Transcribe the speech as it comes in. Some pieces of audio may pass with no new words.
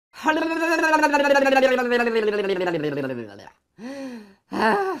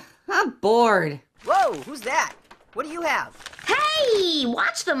I'm bored. Whoa, who's that? What do you have? Hey,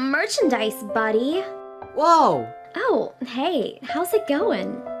 watch the merchandise, buddy. Whoa. Oh, hey, how's it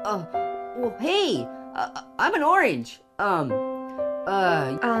going? Well, hey, I'm an orange. Are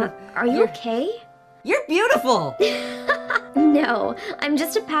you okay? You're beautiful. No, I'm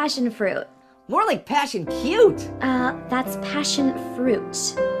just a passion fruit. More like passion cute. That's passion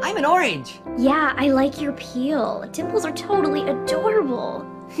fruit. I'm an orange. Yeah, I like your peel. Dimples are totally adorable.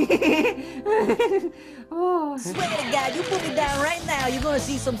 Oh. Swear to God, you put me down right now, you're gonna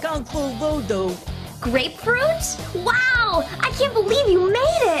see some kung fu voodoo. Grapefruit? Wow, I can't believe you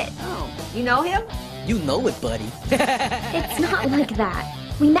made it. Oh, you know him? You know it, buddy. It's not like that.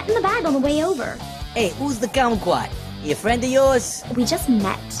 We met in the bag on the way over. Hey, who's the kumquat? He a friend of yours? We just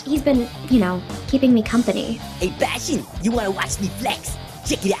met. He's been, keeping me company. Hey, Passion, you wanna watch me flex?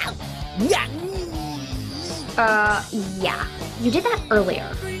 Check it out. Yeah. You did that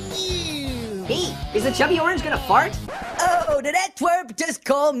earlier. Hey, is the chubby orange gonna fart? Oh, did that twerp just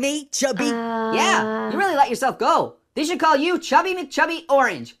call me chubby? Yeah, you really let yourself go. They should call you Chubby McChubby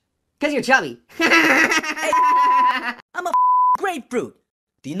Orange. Cause you're chubby. I'm a grapefruit.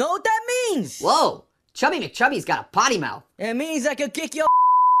 Do you know what that means? Whoa, Chubby McChubby's got a potty mouth. It means I could kick your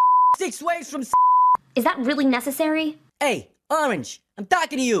 6 ways from Is that really necessary? Hey, Orange, I'm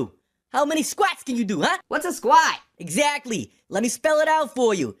talking to you. How many squats can you do, huh? What's a squat? Exactly. Let me spell it out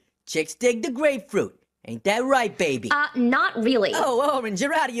for you. Chicks dig the grapefruit. Ain't that right, baby? Not really. Oh, Orange,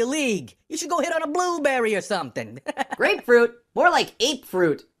 you're out of your league. You should go hit on a blueberry or something. Grapefruit? More like ape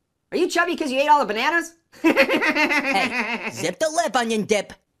fruit. Are you chubby because you ate all the bananas? Hey, zip the lip, onion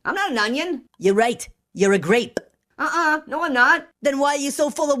dip. I'm not an onion. You're right. You're a grape. No I'm not. Then why are you so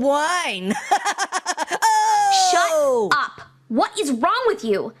full of wine? Oh! Shut up! What is wrong with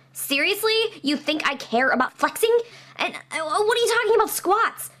you? Seriously? You think I care about flexing? And what are you talking about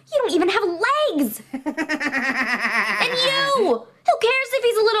squats? You don't even have legs! And you! Who cares if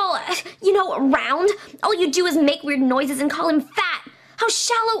he's a little, round? All you do is make weird noises and call him fat. How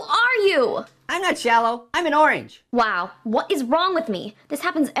shallow are you? I'm not shallow. I'm an orange. Wow, what is wrong with me? This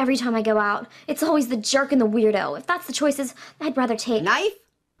happens every time I go out. It's always the jerk and the weirdo. If that's the choices, I'd rather take... Knife?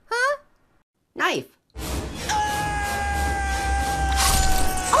 Huh? Knife.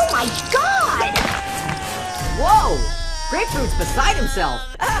 Oh my God! Whoa! Grapefruit's beside himself.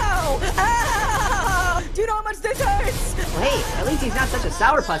 Ow! Ow! Do you know how much this hurts? Well, hey, at least he's not such a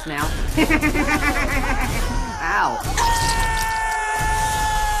sourpuss now. Ow.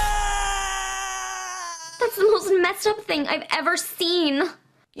 That's the most messed up thing I've ever seen.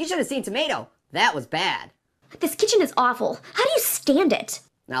 You should have seen Tomato. That was bad. This kitchen is awful. How do you stand it?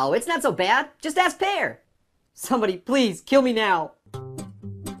 No, it's not so bad. Just ask Pear. Somebody, please, kill me now.